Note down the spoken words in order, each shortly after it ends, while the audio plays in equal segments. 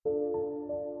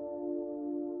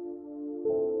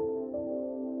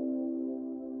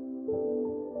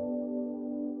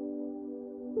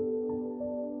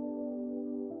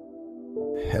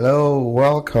Hello,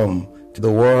 welcome to the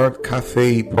Word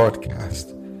Cafe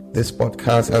podcast. This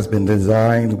podcast has been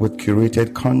designed with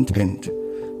curated content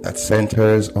that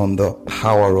centers on the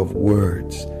power of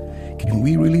words. Can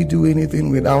we really do anything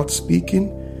without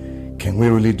speaking? Can we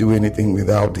really do anything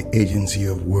without the agency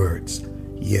of words?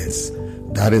 Yes,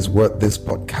 that is what this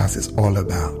podcast is all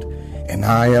about. And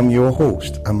I am your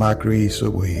host, Amakri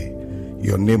Isoboye,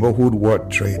 your neighborhood word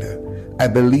trader. I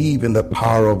believe in the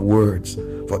power of words,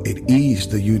 for it is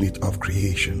the unit of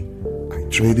creation. I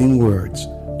trade in words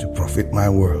to profit my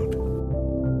world.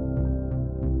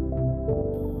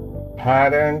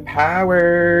 Pattern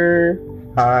Power.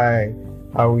 Hi,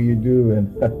 how are you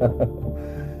doing?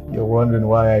 You're wondering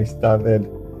why I started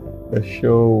the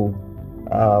show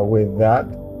with that.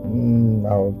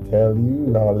 I'll tell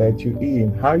you, I'll let you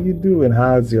in. How you doing?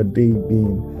 How's your day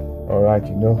been? All right,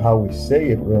 you know how we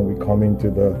say it when we come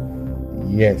into the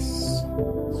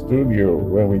studio,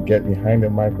 when we get behind the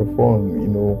microphone,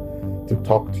 to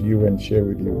talk to you and share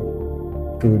with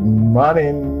you. Good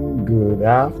morning, good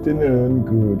afternoon,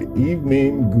 good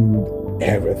evening, good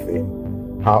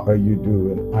everything. How are you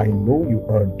doing? I know you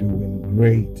are doing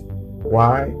great.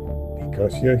 Why?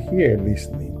 Because you're here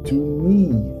listening to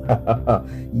me.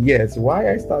 Yes,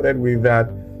 why I started with that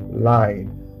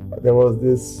line. There was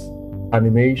this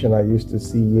animation I used to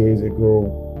see years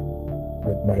ago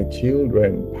with my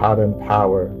children, Pattern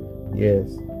Power. Yes,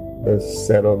 the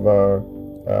set of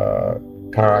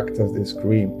characters, they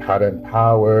scream Pattern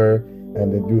Power,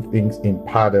 and they do things in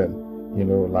pattern,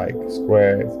 like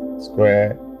square,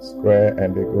 square, square,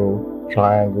 and they go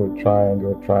triangle,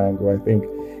 triangle, triangle. I think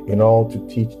in all to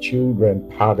teach children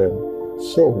pattern.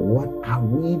 So what are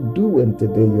we doing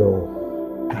today? You're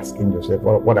asking yourself,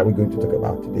 what are we going to talk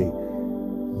about today?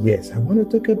 Yes, I want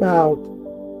to talk about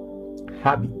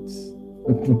habits.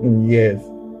 Yes,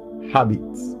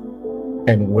 habits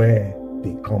and where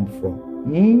they come from.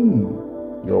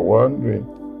 You're wondering,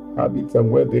 habits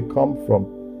and where they come from.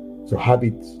 So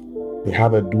habits, they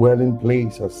have a dwelling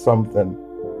place or something,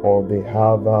 or they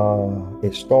have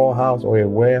a storehouse or a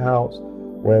warehouse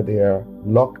where they are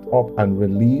locked up and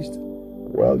released.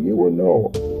 Well, you will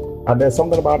know. And there's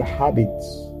something about habits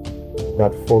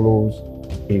that follows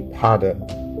a pattern.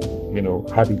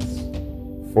 Habits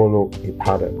follow a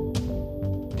pattern.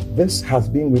 This has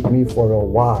been with me for a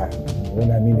while. When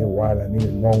I mean a while, I mean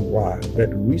a long while. But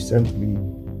recently,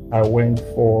 I went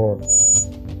for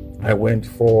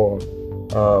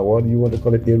what do you want to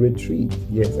call it? A retreat.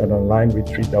 Yes, an online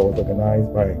retreat that was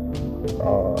organized by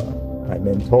my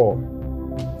mentor,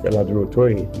 Fela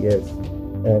Durotoye. Yes,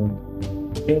 and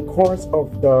in course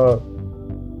of the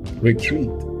retreat,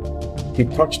 he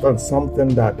touched on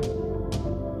something that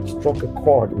struck a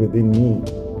chord within me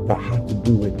that had to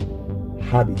do with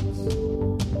habits.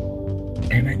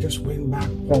 And I just went back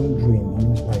pondering. He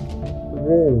was like,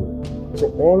 whoa.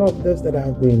 So all of this that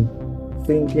I've been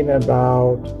thinking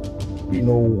about,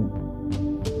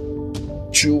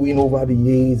 chewing over the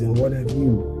years and what have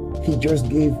you, he just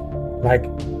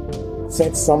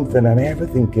said something and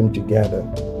everything came together.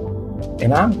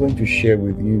 And I'm going to share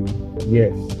with you,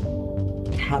 yes,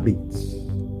 habits.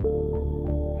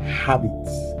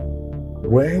 Habits.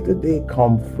 Where do they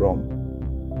come from?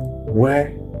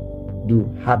 Where do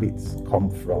habits come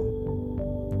from?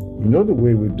 You know the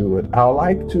way we do it. I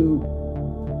like to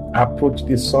approach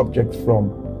this subject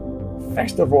from,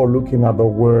 first of all, looking at the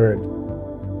word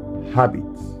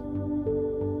habits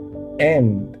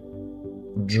and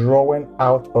drawing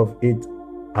out of it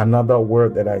another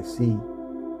word that I see,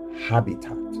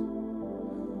 habitat.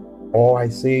 Or I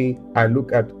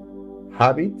look at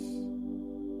habits,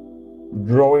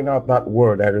 drawing out that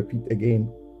word, I repeat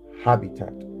again,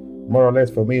 habitat. More or less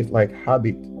for me, it's like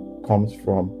habit comes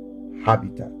from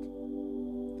habitat.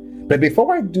 But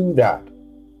before I do that,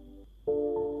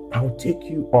 I'll take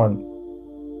you on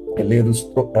a little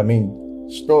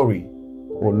story.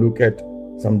 We'll look at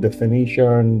some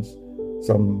definitions,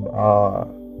 some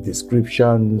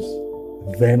descriptions.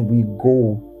 Then we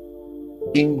go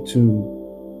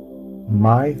into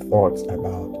my thoughts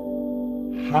about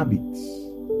habits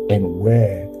and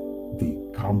where they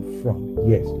come from.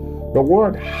 Yes, the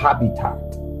word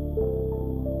habitat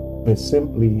is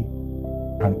simply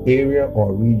an area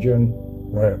or region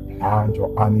where a plant or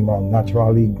animal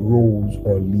naturally grows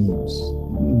or lives.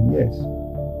 Yes,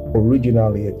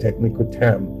 originally a technical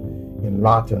term in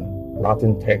Latin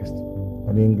text,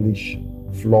 on English,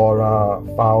 flora,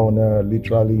 fauna,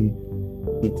 literally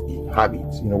it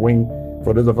inhabits.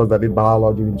 For those of us that did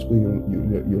biology in school,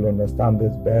 you'll understand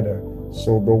this better.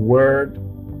 So the word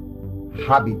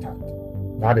habitat,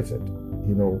 that is it.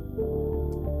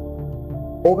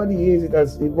 Over the years, it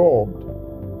has evolved.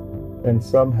 And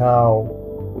somehow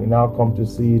we now come to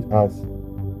see it as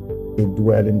a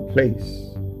dwelling place.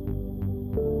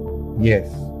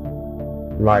 Yes,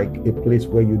 like a place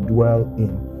where you dwell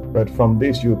in. But from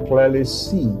this, you clearly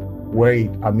see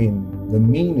the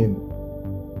meaning.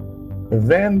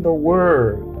 Then the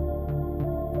word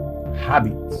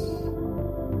habits,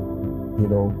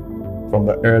 from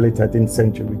the early 13th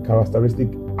century, characteristic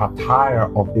attire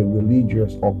of a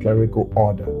religious or clerical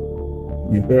order.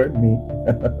 You heard me?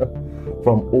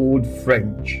 From Old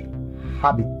French,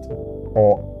 habit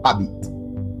or habit,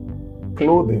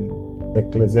 clothing,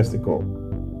 ecclesiastical,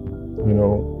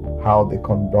 how they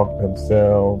conduct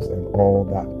themselves and all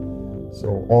that.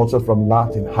 So also from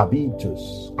Latin,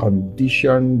 habitus,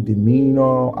 condition,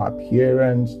 demeanor,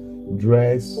 appearance,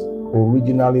 dress,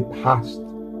 originally past,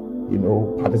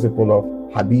 participle of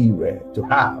habire, to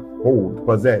have, hold,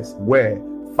 possess, wear,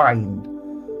 find,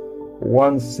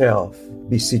 oneself,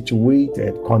 be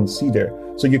situated, consider.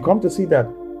 So you come to see that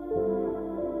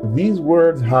these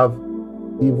words have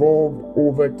evolved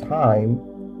over time,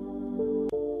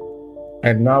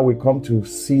 and now we come to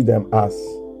see them as,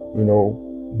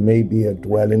 maybe a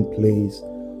dwelling place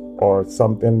or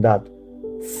something that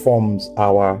forms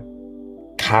our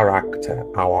character,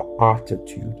 our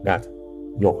attitude, that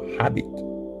your habit.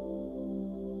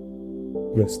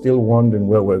 You're still wondering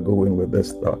where we're going with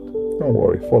this thought. Don't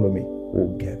worry, follow me.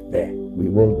 We'll get there. We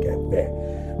will get there.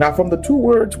 Now, from the two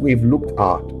words we've looked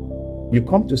at, you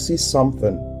come to see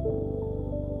something.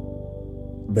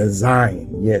 Design,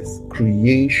 yes,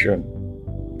 creation.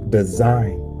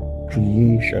 Design,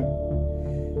 creation.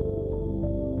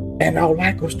 And I would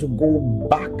like us to go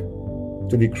back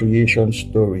to the creation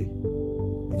story.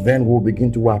 Then we'll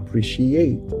begin to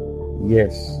appreciate,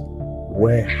 yes,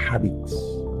 where habits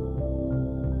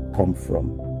come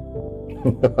from.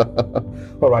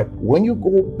 All right, when you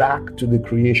go back to the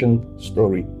creation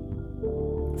story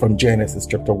from Genesis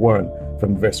chapter 1,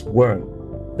 from verse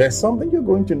 1, there's something you're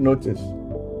going to notice.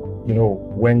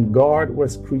 When God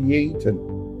was creating,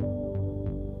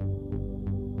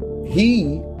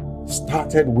 He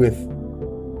started with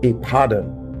a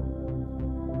pattern.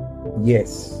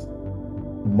 Yes,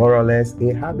 more or less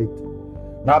a habit.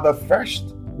 Now,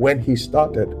 when He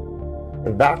started,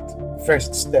 that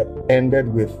first step ended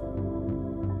with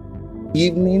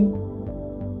evening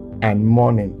and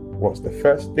morning was the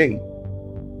first day.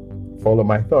 Follow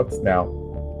my thoughts now.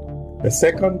 The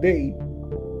second day,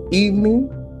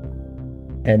 evening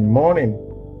and morning,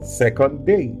 second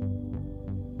day.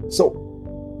 So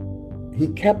He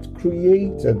kept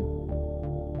creating.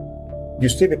 You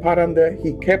see the pattern there?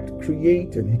 He kept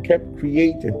creating, He kept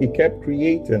creating, He kept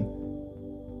creating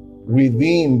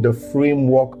within the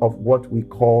framework of what we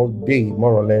call day,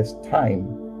 more or less time.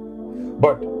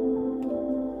 But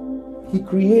He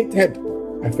created,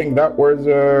 I think that was,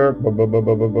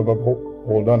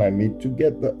 hold on, I need to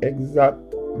get the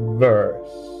exact verse.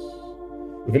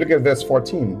 If you look at verse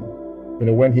 14,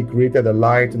 when He created the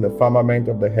light in the firmament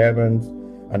of the heavens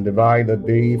and divide the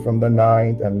day from the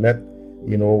night, and let,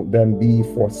 them be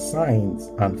for signs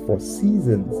and for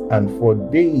seasons and for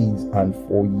days and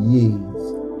for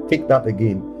years. Take that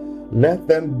again. Let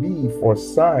them be for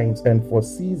signs and for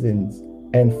seasons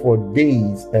and for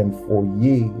days and for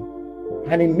years.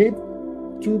 And He made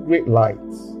two great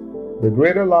lights. The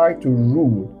greater light to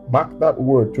rule, mark that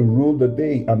word, to rule the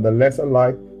day, and the lesser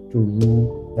light to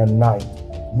rule the night.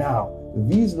 Now,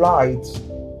 these lights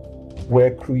were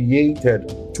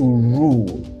created to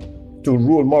rule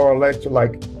more or less, to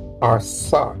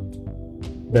assert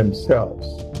themselves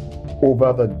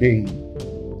over the day.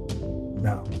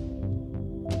 Now,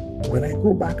 when I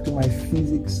go back to my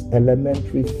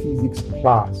elementary physics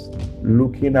class,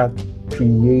 looking at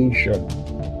creation,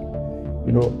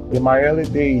 in my early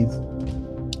days,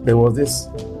 there was this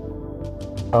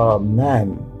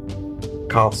man,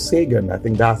 Carl Sagan, I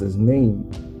think that's his name,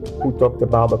 who talked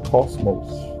about the cosmos.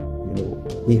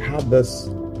 He had this,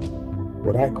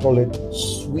 what I call it,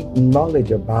 sweet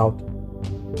knowledge about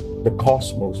the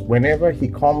cosmos. Whenever he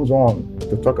comes on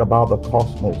to talk about the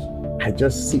cosmos, I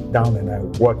just sit down and I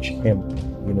watch him.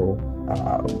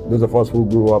 Those of us who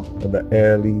grew up in the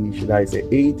early, should I say,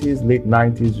 80s, late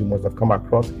 90s, you must have come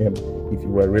across him if you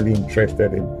were really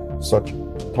interested in such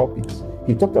topics.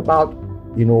 He talked about,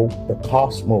 the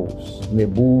cosmos,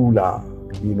 nebula,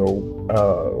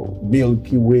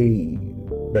 Milky Way,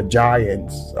 the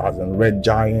giants, as in red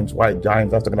giants, white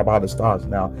giants. That's talking about the stars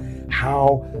now,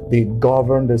 how they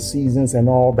govern the seasons and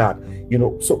all that.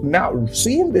 So now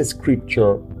seeing this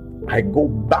scripture, I go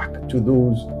back to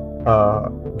those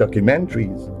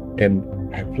documentaries and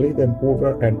I play them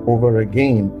over and over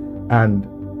again. And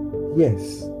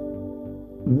yes,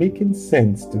 making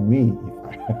sense to me.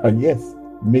 Yes,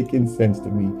 making sense to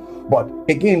me. But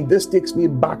again, this takes me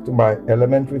back to my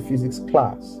elementary physics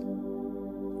class.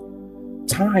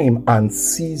 Time and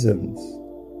seasons.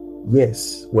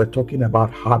 Yes, we're talking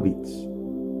about habits.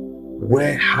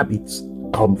 Where habits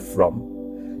come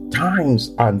from.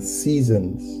 Times and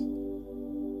seasons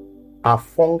are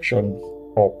functions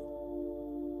of,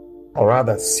 or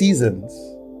rather seasons,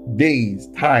 days,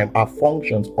 time are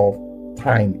functions of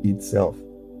time itself.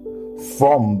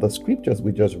 From the scriptures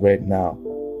we just read now,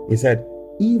 it said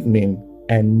evening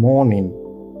and morning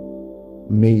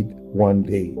made one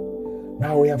day.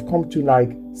 Now we have come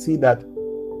to see that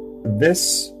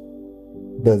this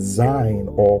design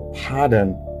or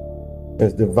pattern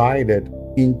is divided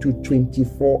into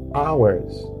 24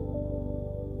 hours.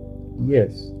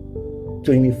 Yes,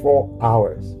 24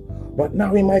 hours. But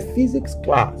now in my physics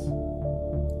class,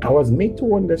 I was made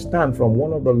to understand from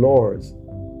one of the laws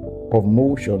of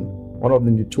motion, one of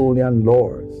the Newtonian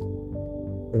laws,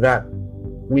 that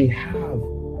we have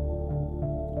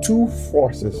two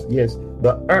forces. Yes,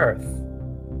 the earth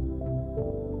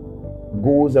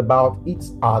goes about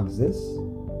its axis,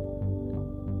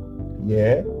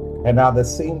 and at the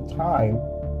same time,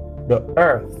 the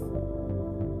earth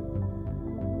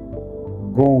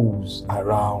goes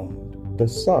around the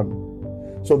sun.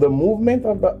 So the movement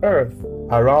of the earth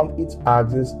around its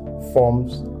axis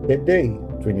forms a day,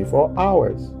 24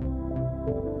 hours.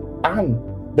 And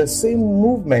the same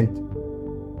movement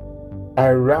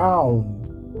around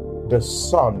the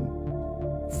sun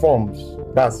forms,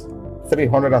 that's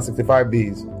 365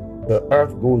 days. The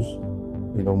earth moves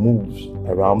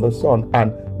around the sun.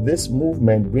 And this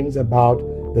movement brings about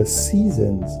the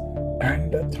seasons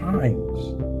and the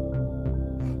times.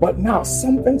 But now,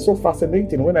 something so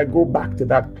fascinating, when I go back to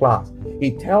that class,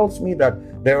 it tells me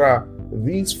that there are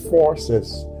these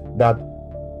forces that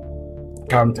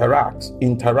interact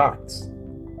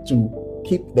to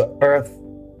keep the earth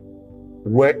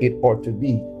where it ought to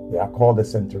be. They are called the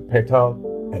centripetal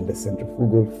and the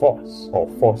centrifugal force or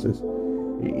forces.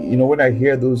 When I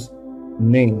hear those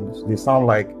names, they sound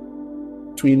like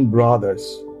twin brothers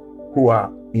who are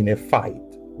in a fight.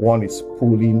 One is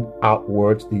pulling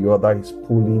outwards, the other is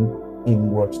pulling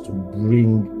inwards to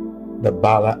bring a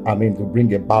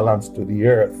balance to the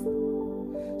earth.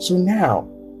 So now,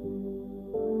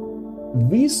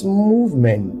 these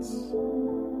movements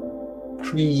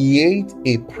create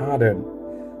a pattern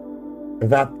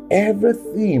that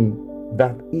everything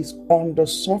that is on the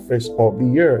surface of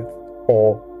the earth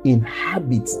or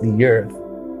inhabits the earth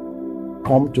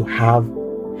come to have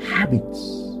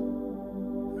habits.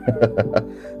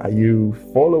 Are you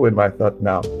following my thought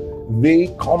now? They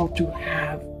come to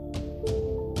have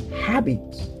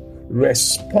habits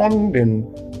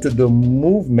responding to the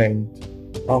movement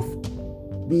of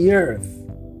the earth,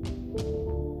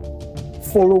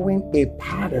 following a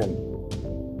pattern.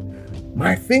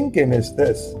 My thinking is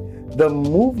this: the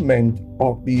movement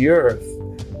of the earth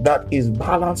that is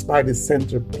balanced by the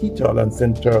centripetal and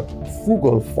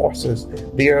centrifugal forces,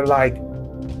 they are like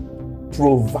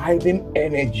providing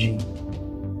energy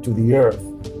to the earth.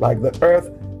 Like the earth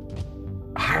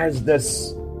has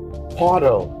this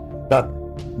portal that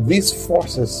these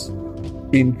forces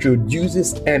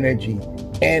introduces energy,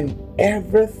 and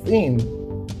everything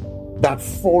that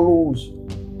follows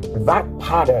that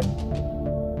pattern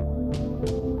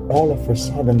all of a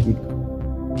sudden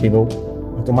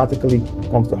automatically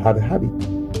comes to have a habit.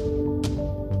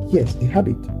 Yes, a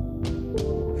habit.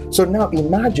 So now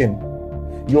imagine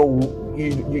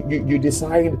you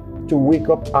decide to wake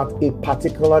up at a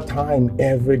particular time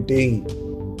every day.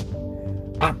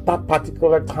 At that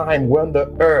particular time when the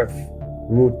earth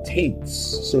rotates,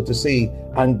 so to say,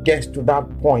 and gets to that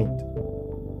point,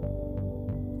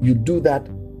 you do that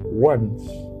once,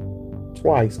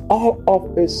 twice. All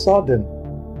of a sudden,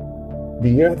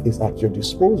 the earth is at your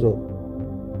disposal.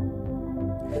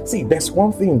 See, there's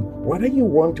one thing, whether you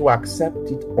want to accept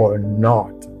it or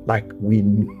not, like we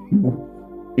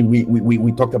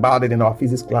talked about it in our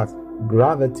physics class,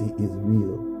 gravity is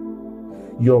real.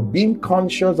 Your being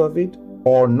conscious of it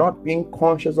or not being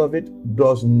conscious of it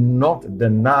does not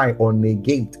deny or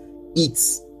negate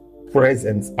its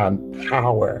presence and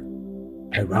power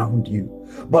around you.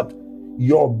 But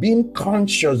your being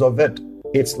conscious of it,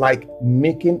 it's like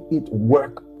making it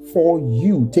work for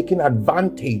you, taking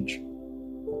advantage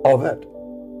of it.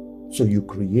 So you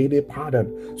create a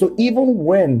pattern. So even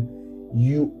when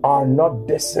you are not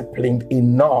disciplined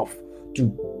enough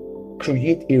to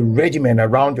create a regimen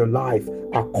around your life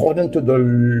according to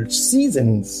the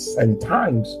seasons and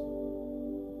times,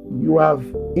 you have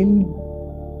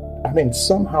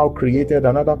somehow created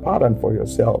another pattern for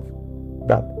yourself.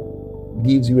 that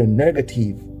gives you a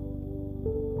negative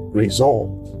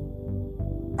result.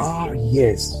 Ah,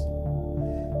 yes.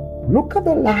 Look at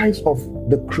the lives of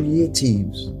the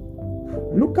creatives.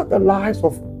 Look at the lives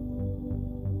of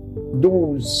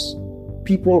those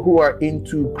people who are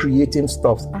into creating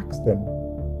stuff. Ask them.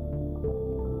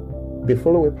 They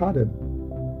follow a pattern.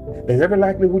 There's every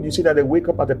likelihood you see that they wake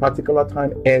up at a particular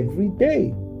time every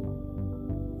day.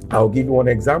 I'll give you one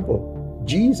example.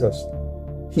 Jesus,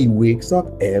 he wakes up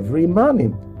every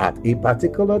morning at a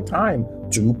particular time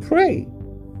to pray.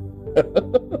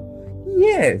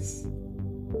 Yes.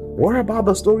 What about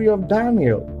the story of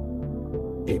Daniel?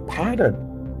 A pattern.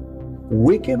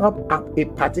 Waking up at a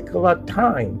particular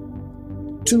time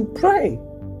to pray.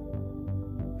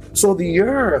 So the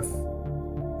earth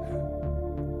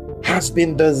has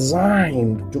been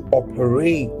designed to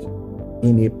operate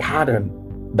in a pattern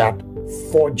that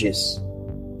forges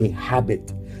a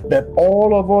habit that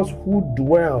all of us who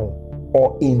dwell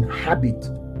or inhabit,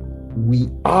 we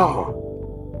are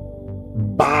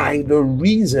by the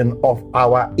reason of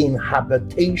our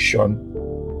inhabitation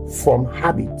from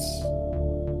habits.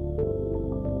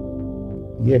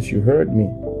 Yes, you heard me.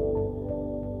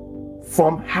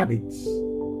 From habits.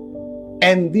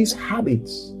 And these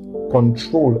habits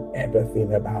control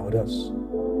everything about us.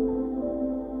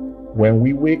 When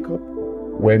we wake up,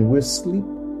 when we sleep,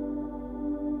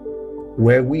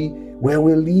 where we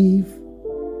live.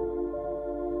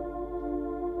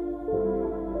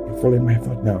 You're following my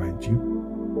thought now, aren't you?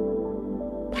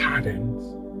 Patterns.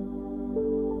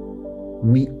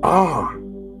 We are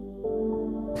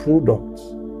products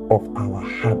of our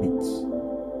habits.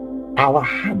 Our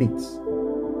habits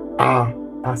are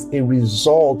as a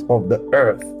result of the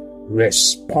earth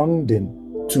responding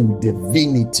to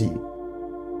divinity.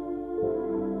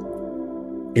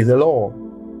 Is the law?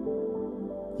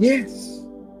 Yes.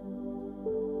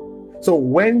 So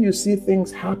when you see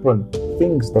things happen,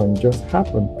 things don't just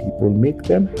happen. People make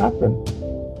them happen.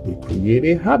 They create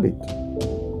a habit.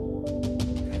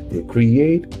 They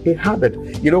create a habit.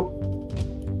 You know,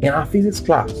 in our physics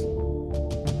class,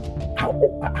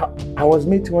 I was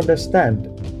made to understand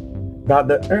that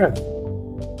the earth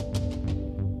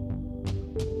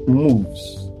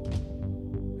moves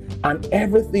and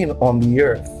everything on the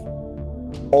earth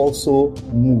also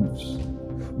moves.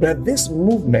 But this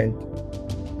movement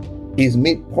is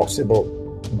made possible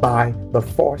by the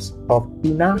force of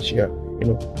inertia. You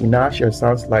know, inertia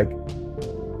sounds like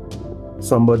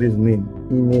somebody's name.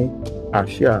 Ine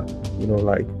Ashia, you know,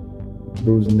 like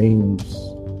those names,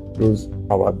 those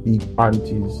our big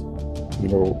aunties, you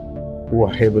know, who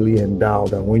are heavily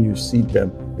endowed, and when you see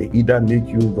them, they either make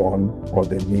you run or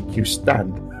they make you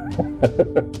stand.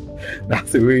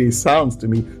 That's the way it sounds to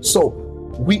me. So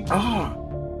we are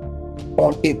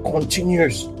on a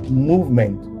continuous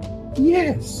movement.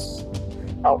 Yes.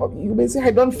 You may say,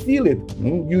 I don't feel it.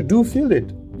 You do feel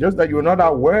it, just that you're not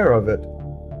aware of it.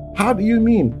 How do you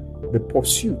mean? The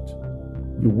pursuit.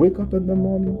 You wake up in the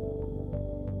morning,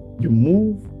 you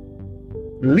move.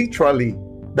 Literally,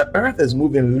 the earth is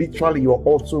moving. Literally, you're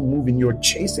also moving. You're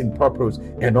chasing purpose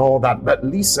and all that. But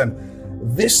listen,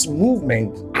 this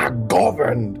movement are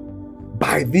governed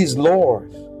by these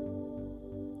laws.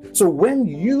 So when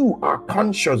you are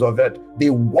conscious of it, they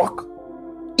work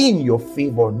in your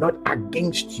favor, not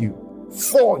against you,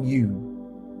 for you.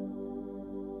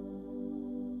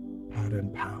 Pattern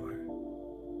power.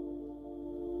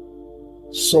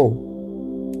 So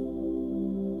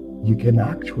you can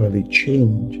actually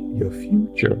change your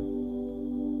future.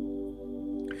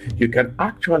 You can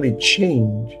actually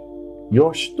change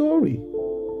your story.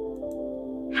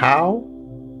 How?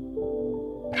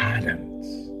 Patterns.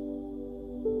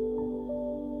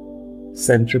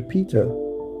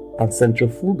 Centripetal and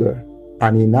centrifugal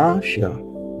and inertia,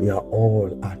 they are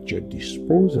all at your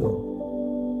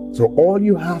disposal. So all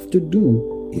you have to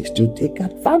do is to take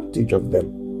advantage of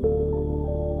them.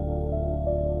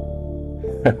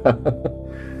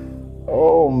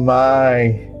 Oh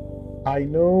my, I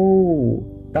know.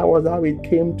 That was how it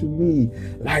came to me.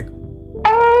 Like,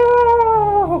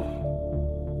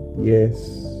 yes,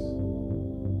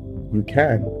 you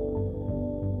can.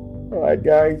 All right,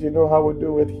 guys, you know how we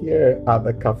do it here at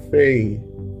the cafe.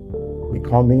 We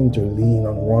come in to lean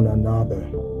on one another,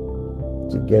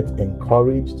 to get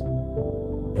encouraged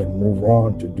and move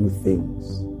on to do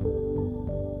things.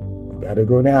 We gotta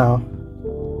go now.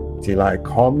 Till I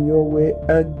come your way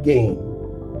again.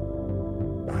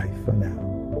 Bye for now.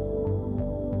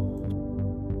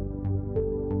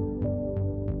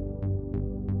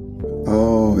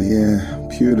 Oh, yeah.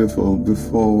 Beautiful.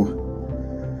 Before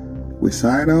we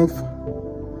sign off,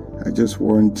 I just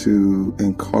want to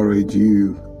encourage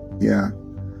you. Yeah.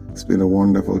 It's been a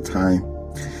wonderful time.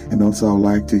 And also, I'd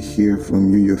like to hear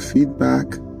from you, your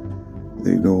feedback.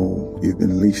 You've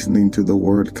been listening to the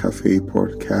Word Cafe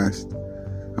podcast.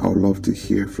 I would love to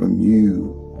hear from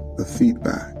you, the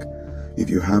feedback. If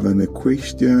you have any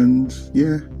questions,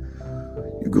 you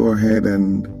go ahead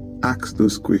and ask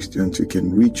those questions. You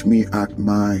can reach me at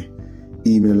my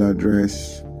email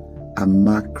address,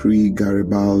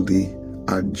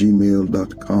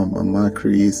 amakrigaribaldi@gmail.com.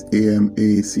 Amakri is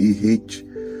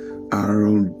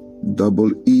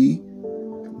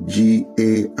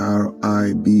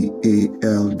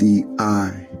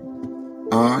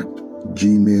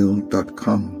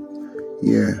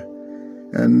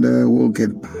And we'll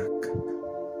get back.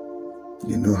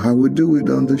 You know how we do it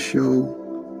on the show.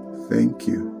 Thank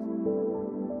you.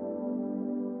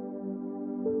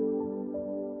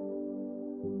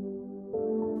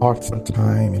 Awesome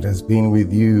time it has been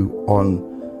with you on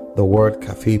the Word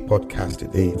Cafe podcast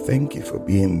today. Thank you for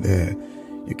being there.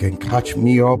 You can catch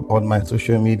me up on my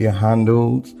social media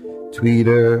handles,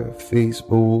 Twitter,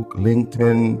 Facebook,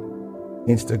 LinkedIn,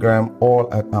 Instagram, all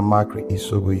at Amakri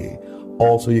Isobuye.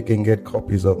 Also, you can get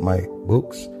copies of my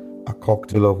books, A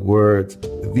Cocktail of Words,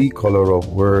 The Color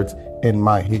of Words, and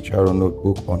my HRO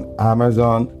notebook on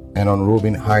Amazon and on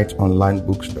Robin Heights online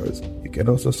bookstores. You can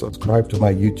also subscribe to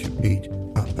my YouTube page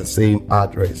at the same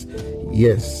address.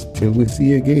 Yes, till we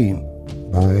see you again.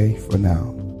 Bye for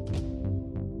now.